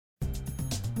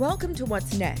Welcome to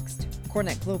What's Next,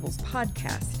 CoreNet Global's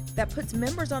podcast that puts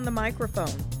members on the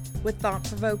microphone with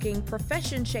thought-provoking,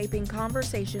 profession-shaping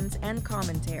conversations and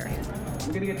commentary. We're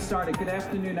going to get started. Good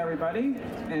afternoon, everybody,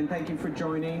 and thank you for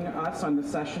joining us on the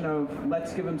session of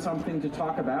Let's Give Them Something to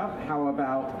Talk About. How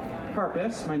about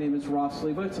purpose? My name is Ross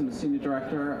Leibowitz. I'm the Senior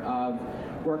Director of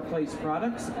Workplace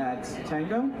Products at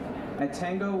Tango. At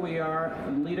Tango, we are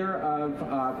a leader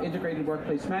of integrated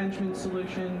workplace management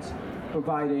solutions,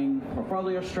 providing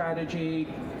portfolio strategy,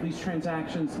 lease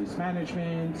transactions, lease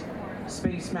management,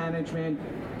 space management,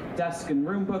 desk and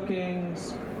room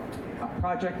bookings,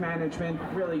 project management,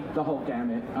 really the whole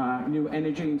gamut, new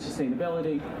energy and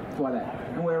sustainability for that.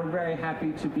 And we're very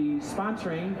happy to be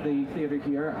sponsoring the theater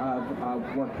here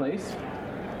of Workplace.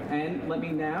 And let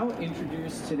me now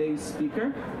introduce today's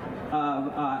speaker,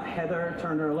 Heather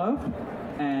Turner-Loaf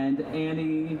and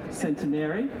Annie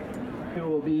Centenary, who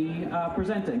will be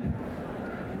presenting.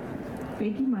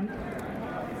 Thank you, Mike.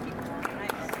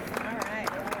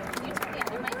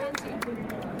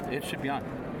 It should be on.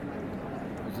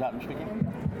 Is that speaking?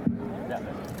 Yeah.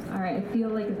 All right, I feel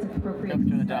like it's appropriate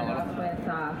to start off with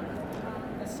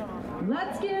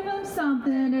Let's Give Them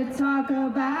Something to Talk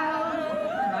About.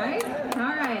 Right? All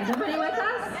right, is everybody with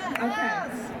us? Okay.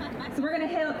 So we're going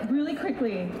to hit really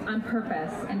quickly on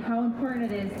purpose and how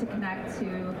important it is to connect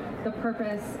to the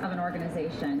purpose of an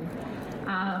organization.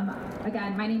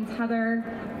 Again, my name's Heather,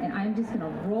 and I'm just going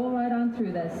to roll right on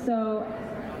through this. So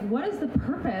what is the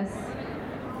purpose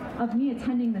of me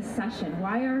attending this session?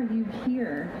 Why are you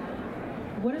here?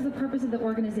 What is the purpose of the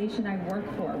organization I work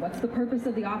for? What's the purpose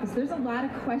of the office? There's a lot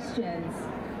of questions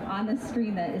on the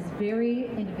screen that is very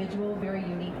individual, very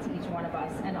unique to each one of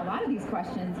us. And a lot of these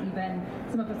questions, even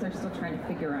some of us are still trying to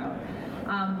figure out.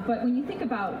 But when you think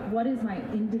about what is my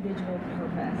individual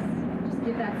purpose, just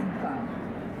give that some thought.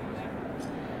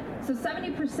 So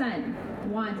 70%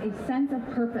 want a sense of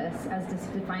purpose as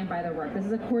defined by their work. This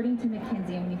is according to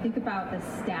McKinsey. And when you think about the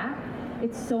stat,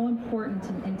 it's so important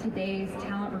in today's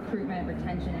talent recruitment,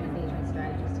 retention, and engagement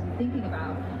strategies to be thinking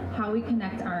about how we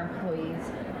connect our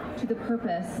employees to the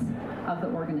purpose of the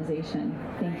organization.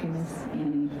 Thank you, Miss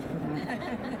Annie, for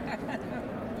that.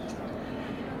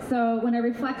 So when I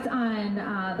reflect on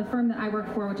the firm that I work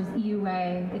for, which is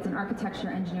EUA, it's an architecture,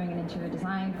 engineering, and interior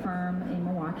design firm in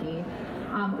Milwaukee.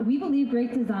 We believe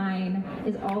great design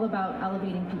is all about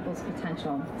elevating people's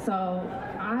potential. So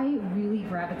I really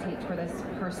gravitate toward this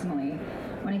personally.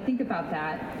 When I think about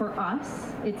that, for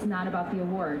us, it's not about the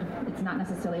award. It's not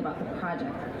necessarily about the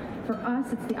project. For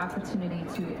us, it's the opportunity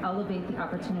to elevate the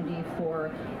opportunity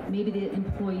for maybe the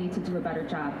employee to do a better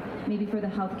job, maybe for the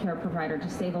healthcare provider to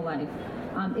save a life.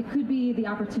 It could be the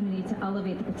opportunity to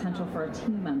elevate the potential for a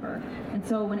team member. And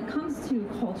so when it comes to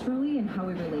culturally and how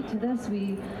we relate to this,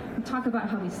 we talk about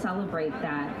how we celebrate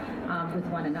that with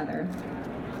one another.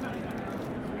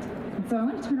 And so I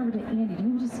want to turn over to Andy. Do you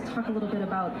want to just talk a little bit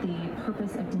about the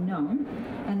purpose of Danone,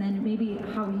 and then maybe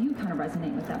how you kind of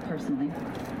resonate with that personally?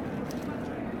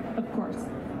 Of course.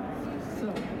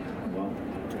 So, well,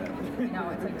 no,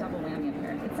 it's like double whammy up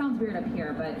here. It sounds weird up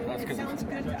here, but it sounds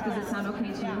good. Does it sound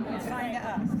okay too? Yeah, it's fine to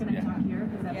us. Can I talk here?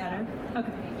 Is that better?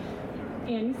 Okay.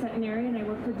 Annie Centenary, and I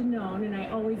work for Danone, and I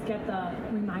always get the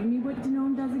remind me what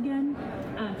Danone does again.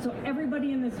 So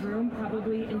everybody in this room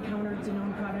probably encounters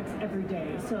Danone products every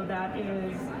day. So that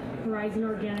is Horizon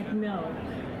Organic Milk,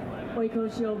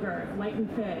 Oikos Yogurt, Light and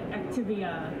Fit,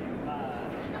 Activia,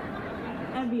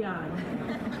 Evian.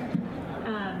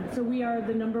 So we are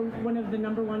one of the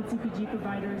number one CPG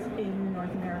providers in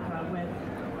North America with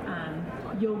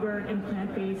yogurt and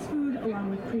plant-based food along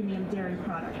with premium dairy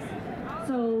products.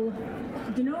 So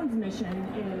Danone's mission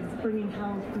is bringing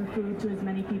health through food to as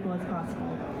many people as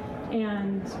possible.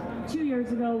 And 2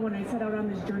 years ago, when I set out on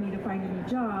this journey to find a new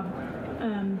job,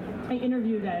 I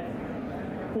interviewed at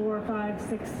 4, 5,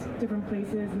 6 different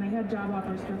places, and I had job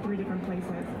offers for 3 different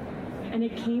places. And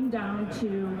it came down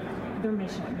to their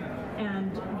mission.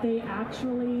 And they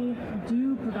actually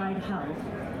do provide health,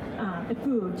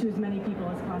 food to as many people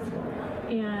as possible.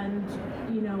 And,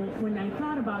 you know, when I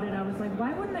thought about it, I was like,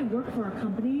 why wouldn't I work for a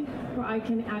company where I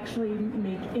can actually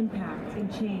make impact and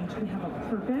change and have a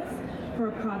purpose for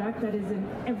a product that is in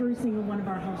every single one of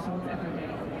our households every day?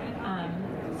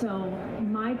 So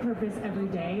my purpose every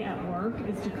day at work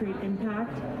is to create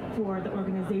impact for the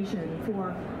organization,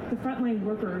 for the frontline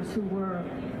workers who were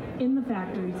in the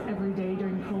factories every day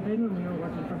during COVID when we were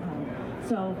working from home.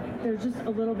 So there's just a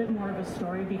little bit more of a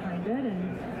story behind it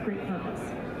and great purpose.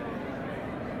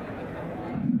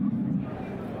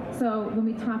 So when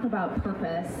we talk about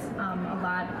purpose, a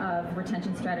lot of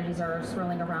retention strategies are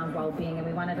swirling around well-being, and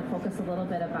we wanted to focus a little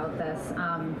bit about this.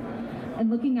 And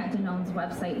looking at Danone's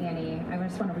website, Annie, I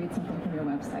just want to read something from your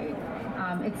website.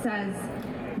 It says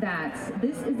that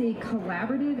this is a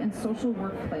collaborative and social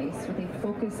workplace with a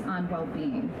focus on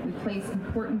well-being. We place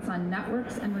importance on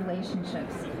networks and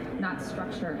relationships, not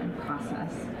structure and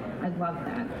process. I love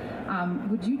that.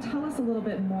 Would you tell us a little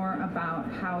bit more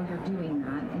about how you're doing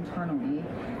that internally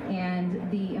and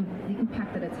the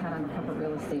impact that it's had on the corporate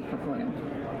real estate portfolio?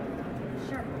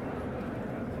 Sure.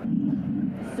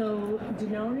 So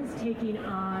Danone is taking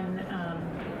on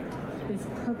this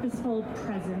purposeful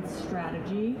presence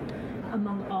strategy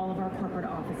among all of our corporate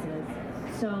offices.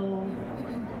 So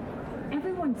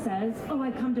everyone says, oh, I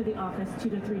come to the office 2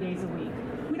 to 3 days a week.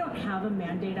 We don't have a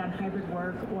mandate on hybrid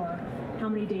work or how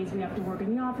many days we have to work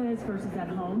in the office versus at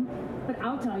home. But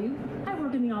I'll tell you, I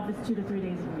work in the office 2 to 3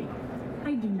 days a week.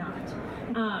 I do not.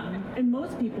 And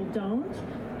most people don't.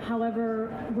 However,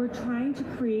 we're trying to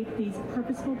create these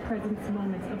purposeful presence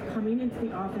moments of coming into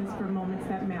the office for moments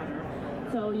that matter.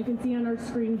 So you can see on our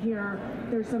screen here,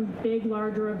 there's some big,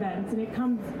 larger events, and it's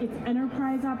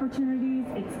enterprise opportunities,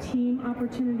 it's team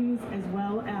opportunities, as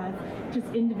well as just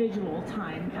individual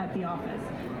time at the office.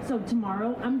 So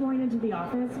tomorrow, I'm going into the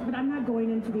office, but I'm not going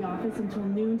into the office until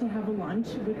noon to have a lunch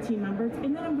with team members,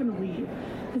 and then I'm going to leave,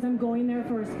 because I'm going there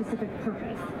for a specific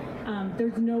purpose.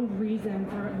 There's no reason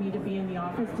for me to be in the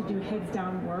office to do heads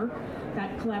down work.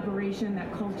 That collaboration,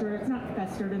 that culture, it's not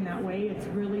festered in that way. It's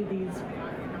really these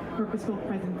purposeful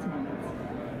presence moments.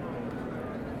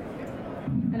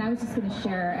 And I was just going to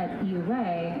share at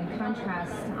EUA, in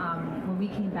contrast, when we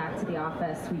came back to the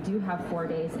office, we do have 4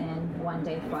 days in, 1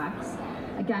 day flex.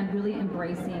 Again, really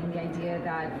embracing the idea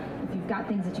that if you've got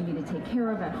things that you need to take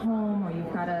care of at home, or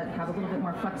you've got to have a little bit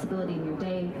more flexibility in your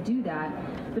day, do that.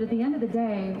 But at the end of the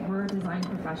day, we're a design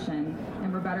profession,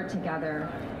 and we're better together.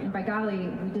 And by golly,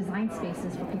 we design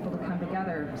spaces for people to come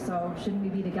together. So shouldn't we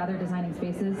be together designing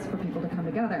spaces for people to come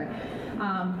together?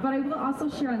 But I will also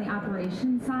share on the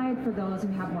operations side for those who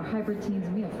have more hybrid teams,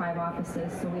 and we have 5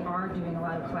 offices, so we are doing a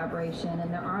lot of collaboration,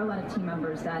 and there are a lot of team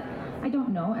members that I don't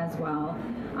know as well.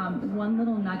 One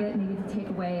little nugget maybe to take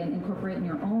away and incorporate in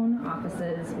your own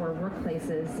offices or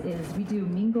workplaces is we do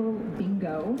Mingle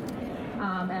Bingo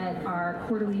at our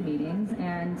quarterly meetings,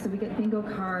 and so we get bingo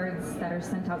cards that are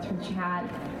sent out through chat,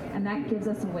 and that gives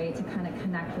us a way to kind of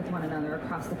connect with one another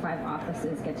across the 5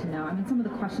 offices, get to know. I mean, some of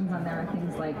the questions on there are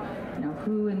things like,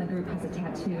 who in the group has a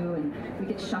tattoo, and we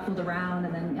get shuffled around,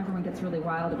 and then everyone gets really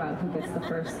wild about who gets the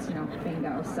first,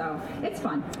 bingo. So it's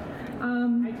fun.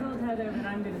 I told Heather that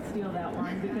I'm going to steal that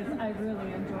one because I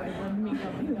really enjoy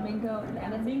the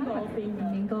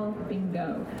Mingle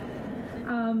Bingo.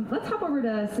 Let's hop over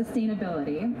to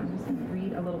sustainability. I'm just going to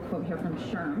read a little quote here from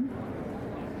Sherm.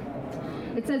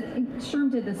 It says, Sherm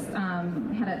did this,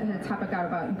 had a topic out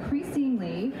about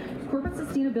increasingly corporate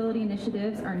sustainability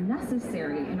initiatives are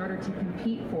necessary in order to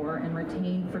compete for and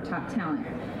retain for top talent.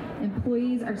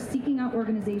 Employees are seeking out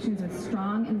organizations with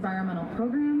strong environmental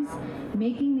programs,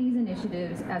 making these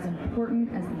initiatives as important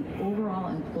as the overall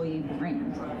employee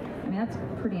brand. I mean, that's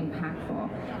pretty impactful.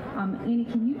 Annie,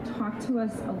 can you talk to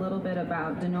us a little bit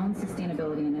about Danone's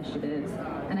sustainability initiatives?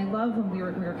 And I love when we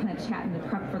were kind of chatting to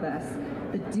prep for this,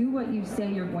 the do what you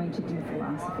say you're going to do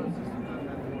philosophy.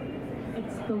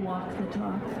 It's the walk the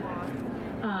talk.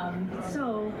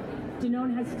 So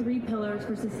Danone has 3 pillars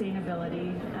for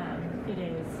sustainability. It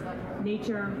is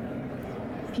nature,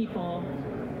 people,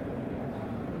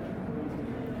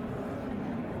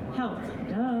 health.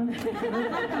 Duh. We're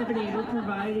a company. We're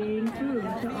providing food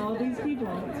to all these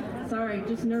people. Sorry,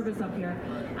 just nervous up here.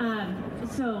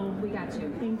 So We got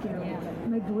you. thank you. Yeah.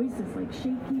 My voice is like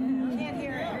shaky. Can't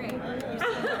hear it.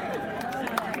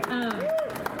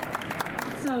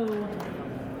 So,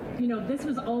 this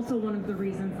was also one of the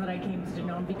reasons that I came to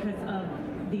Danone, because of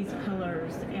these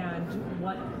pillars and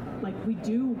we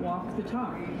do walk the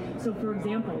talk. So, for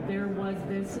example, there was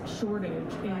this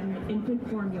shortage in infant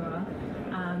formula.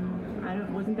 It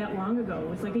wasn't that long ago. It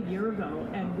was like a year ago,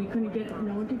 and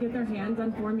no one could get their hands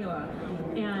on formula.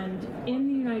 And in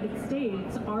the United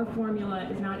States, our formula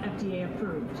is not FDA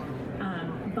approved,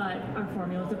 but our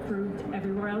formula is approved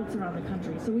everywhere else around the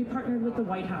country. So we partnered with the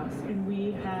White House, and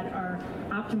we had our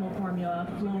optimal formula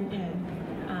flown in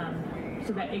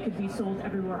so that it could be sold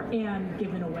everywhere and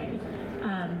given away.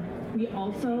 We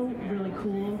also, really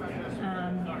cool,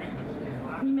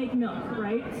 we make milk,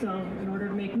 right? So in order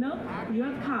to make milk, you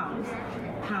have cows.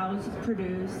 Cows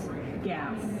produce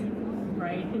gas,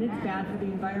 right? And it's bad for the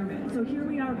environment. So here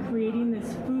we are creating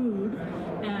this food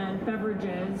and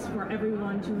beverages for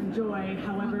everyone to enjoy.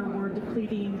 However, we're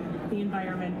depleting the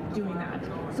environment doing that.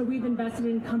 So we've invested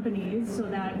in companies so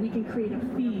that we can create a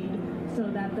feed so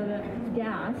that the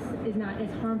gas is not as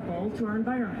harmful to our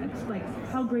environment. Like,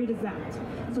 how great is that?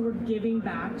 So we're giving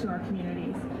back to our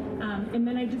communities. And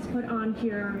then I just put on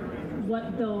here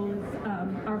what those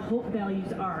our hope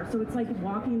values are. So it's like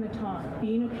walking the talk,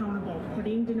 being accountable,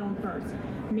 putting Danone first,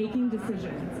 making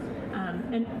decisions.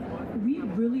 And we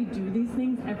really do these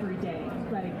things every day.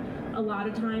 Like, a lot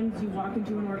of times you walk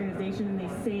into an organization and they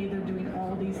say they're doing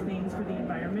all these things for the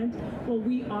environment. Well,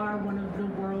 we are one of the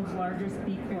world's largest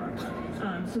B Corps.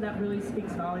 So that really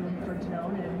speaks volume for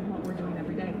Danone and what we're doing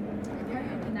every day. How do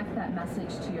you connect that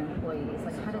message to your employees?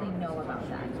 Like, how do they know about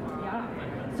that? Yeah.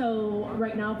 So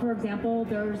right now, for example,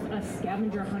 there's a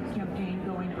scavenger hunt campaign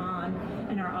going on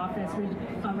in our office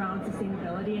around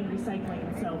sustainability and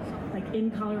recycling. So like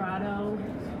in Colorado,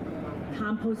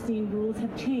 composting rules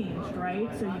have changed, right?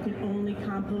 So you can only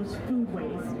compost food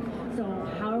waste. So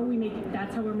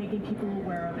that's how we're making people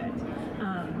aware of it.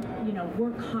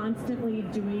 We're constantly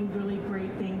doing really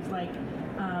great things like,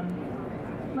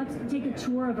 let's take a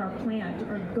tour of our plant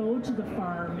or go to the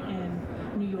farm in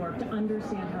New York to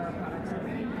understand how our products are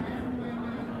made.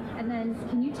 And then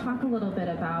can you talk a little bit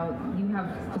about, you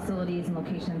have facilities and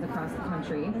locations across the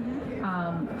country.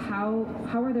 How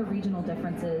are there regional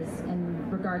differences in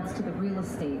regards to the real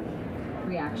estate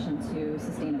reaction to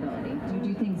sustainability? Do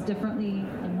you do things differently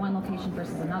in one location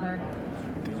versus another?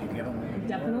 We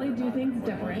definitely do things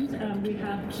different. We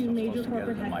have two major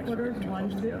corporate headquarters. One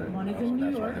is in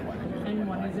New York and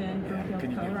one is in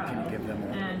Broomfield, Colorado.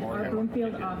 And our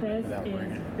Broomfield office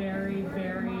is very,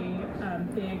 very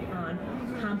big on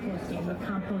composting. We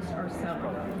compost ourselves.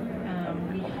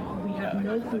 We have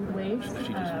no food waste.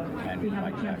 We have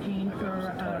a campaign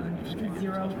for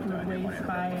zero food waste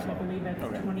by, I believe it's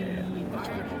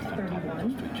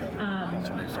 2031.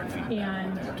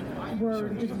 And we're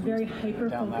just very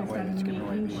hyper-focused on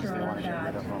making sure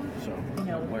that,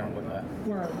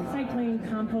 we're recycling,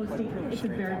 composting. It's a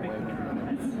very big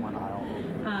commitment.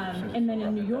 And then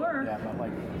in New York,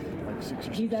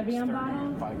 these Evian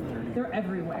bottles, they're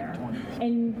everywhere.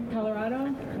 In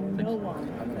Colorado, no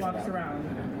one walks around.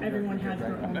 Everyone has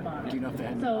their own bottle. Do you know if they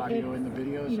had So audio in the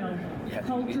videos?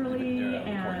 Culturally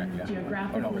and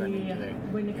geographically,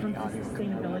 when it comes to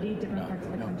sustainability, different parts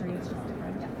of the country, it's just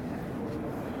different.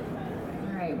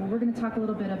 All right, well, we're going to talk a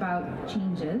little bit about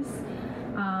changes.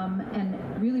 And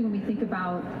really, when we think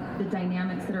about the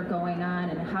dynamics that are going on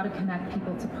and how to connect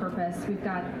people to purpose, we've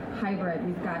got hybrid,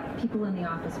 we've got people in the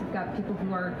office, we've got people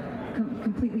who are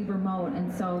completely remote.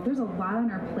 And so there's a lot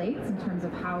on our plates in terms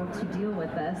of how to deal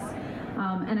with this.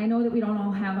 And I know that we don't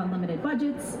all have unlimited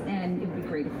budgets, and it would be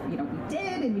great if we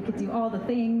did and we could do all the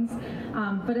things.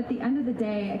 But at the end of the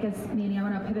day, I guess, Manny, I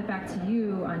want to pivot back to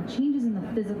you on changes in the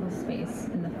physical space,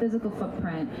 in the physical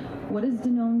footprint. What is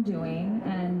Danone doing?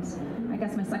 And I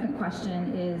guess my second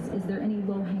question is there any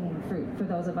low-hanging fruit for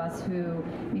those of us who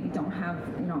maybe don't have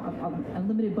a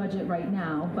limited budget right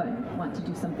now, but want to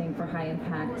do something for high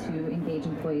impact to engage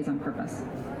employees on purpose?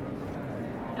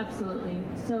 Absolutely.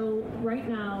 So right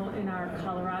now in our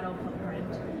Colorado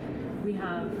footprint, we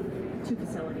have two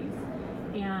facilities,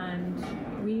 and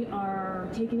we are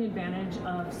taking advantage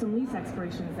of some lease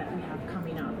expirations that we have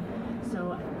coming up.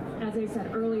 So as I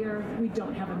said earlier, we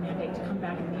don't have a mandate to come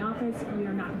back in the office. We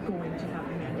are not going to have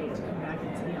a mandate to come back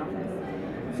into the office.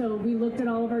 So we looked at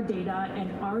all of our data, and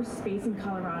our space in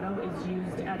Colorado is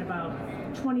used at about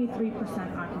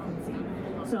 23% occupancy.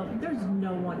 So there's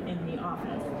no one in the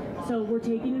office. So we're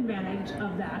taking advantage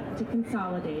of that to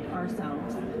consolidate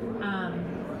ourselves.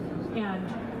 And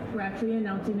we're actually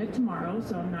announcing it tomorrow,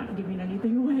 so I'm not giving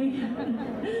anything away.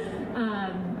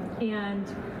 And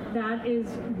that is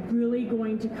really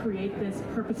going to create this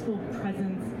purposeful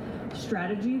presence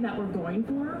strategy that we're going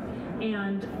for.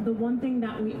 And the one thing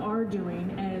that we are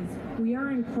doing is we are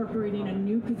incorporating a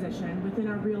new position within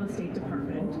our real estate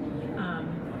department.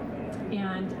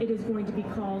 And it is going to be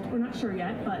called, we're not sure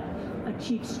yet, but a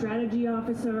chief strategy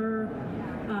officer,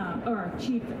 or a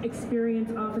chief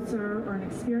experience officer, or an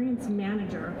experience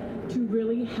manager to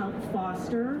really help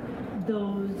foster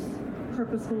those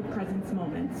purposeful presence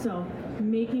moments. So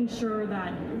making sure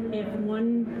that if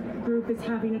one group is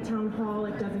having a town hall,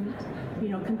 it doesn't,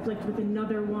 conflict with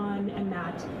another one, and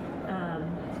that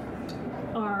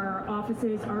our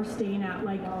offices are staying at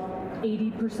like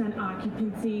 80%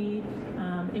 occupancy,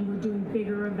 and we're doing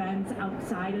bigger events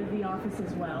outside of the office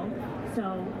as well.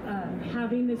 So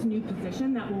having this new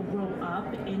position that will roll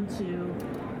up into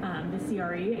the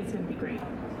CRE is going to be great.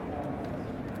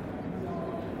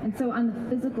 And so on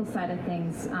the physical side of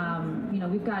things,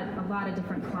 we've got a lot of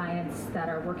different clients that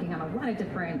are working on a lot of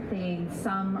different things.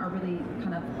 Some are really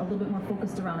kind of a little bit more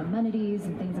focused around amenities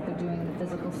and things that they're doing in the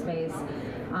physical space.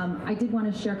 I did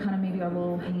want to share kind of maybe our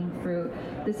low hanging fruit.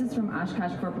 This is from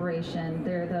Oshkosh Corporation.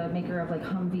 They're the maker of like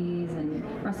Humvees and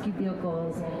rescue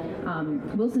vehicles.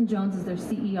 Wilson Jones is their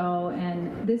CEO,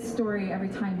 and this story, every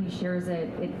time he shares it,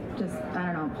 it just,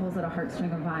 pulls at a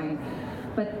heartstring of mine.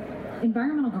 But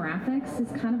environmental graphics is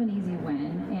kind of an easy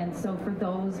win, and so for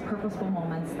those purposeful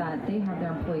moments that they have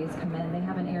their employees come in, they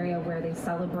have an area where they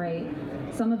celebrate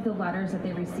some of the letters that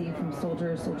they receive from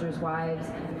soldiers' wives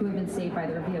who have been saved by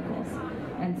their vehicles.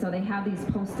 And so they have these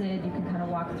posted, you can kind of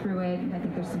walk through it. I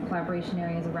think there's some collaboration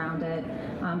areas around it.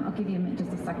 I'll give you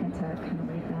just a second to kind of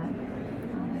read that,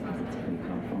 because it's pretty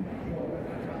powerful.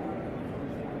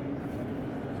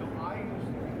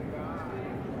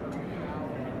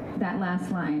 That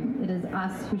last line, it is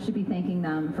us who should be thanking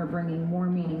them for bringing more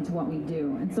meaning to what we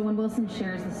do. And so when Wilson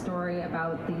shares the story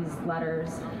about these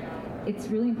letters, it's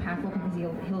really impactful because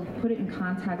he'll put it in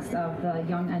context of the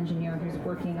young engineer who's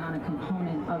working on a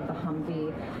component of the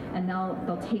Humvee, and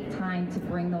they'll take time to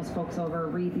bring those folks over,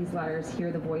 read these letters,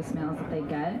 hear the voicemails that they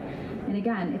get. And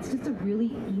again, it's just a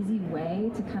really easy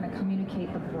way to kind of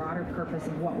communicate the broader purpose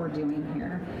of what we're doing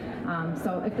here.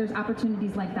 So if there's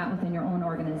opportunities like that within your own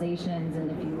organizations, and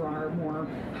if you are more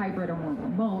hybrid or more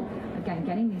remote, again,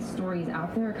 getting these stories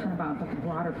out there kind of about what the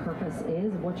broader purpose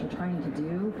is of what you're trying to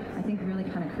do, I think really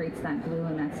kind of creates that glue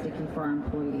and that sticky for our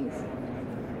employees.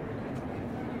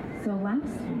 So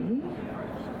lastly,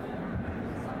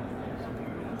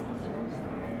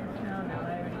 I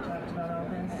already talked about all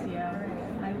this. Yeah,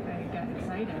 I got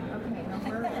excited. Okay, no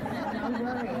worries.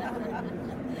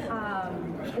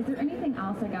 Is there anything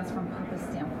else, I guess, from purpose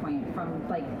standpoint, from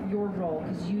like your role,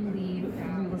 because you lead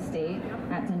real estate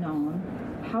at Danone,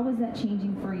 how is that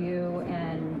changing for you,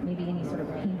 and maybe any sort of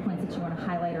pain points that you want to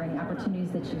highlight or any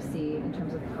opportunities that you see in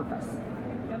terms of purpose?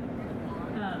 Yep.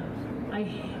 I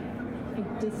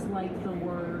dislike the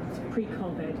words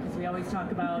pre-COVID, because we always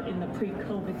talk about in the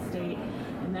pre-COVID state,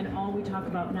 and then all we talk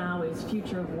about now is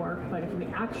future of work. But if we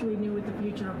actually knew what the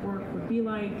future of work would be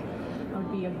like, I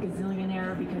would be a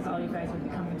gazillionaire, because all you guys would be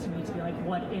coming to me to be like,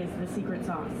 what is the secret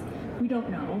sauce? We don't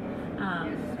know.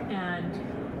 And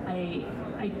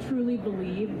I truly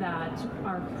believe that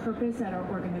our purpose at our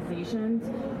organizations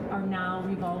are now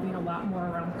revolving a lot more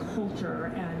around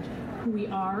culture and who we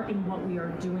are and what we are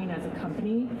doing as a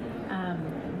company.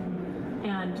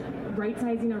 And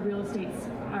right-sizing our real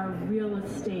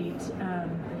estate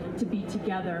to be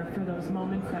together for those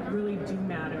moments that really do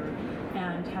matter.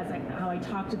 And how I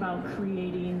talked about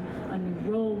creating a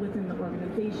new role within the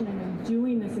organization and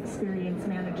doing this experience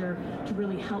manager to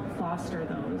really help foster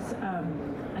those.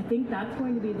 I think that's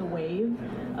going to be the wave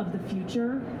of the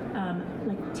future.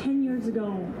 Like 10 years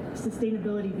ago,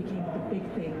 sustainability became the big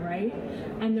thing, right?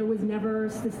 And there was never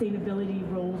sustainability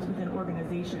roles within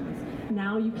organizations.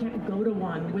 Now you can't go to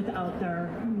one without there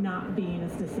not being a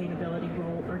sustainability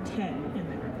role or 10 in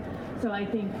there. So I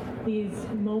think these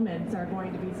moments are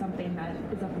going to be something that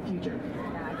is of the future.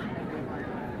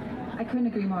 Yeah, I couldn't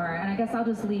agree more. And I guess I'll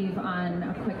just leave on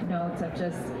a quick note of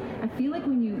just, I feel like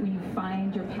when you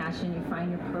find your passion, you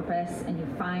find your purpose, and you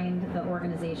find the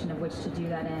organization of which to do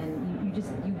that in,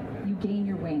 you gain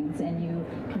your wings and you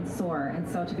can soar. And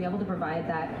so to be able to provide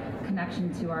that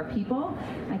connection to our people,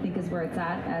 I think is where it's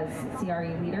at as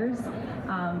CRE leaders.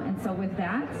 And so with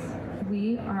that,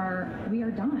 we are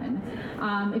done.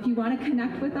 If you want to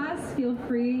connect with us, feel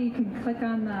free. You can click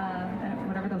on the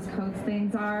whatever those codes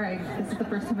things are. This is the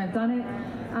first time I've done it,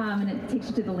 and it takes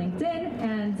you to the LinkedIn.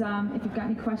 And if you've got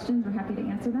any questions, we're happy to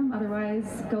answer them.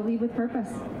 Otherwise, go lead with purpose.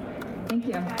 Thank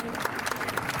you.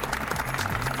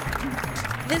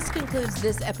 This concludes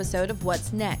this episode of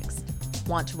What's Next.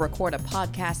 Want to record a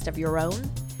podcast of your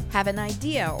own? Have an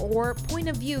idea or point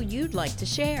of view you'd like to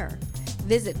share?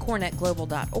 Visit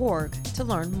CornetGlobal.org to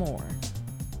learn more.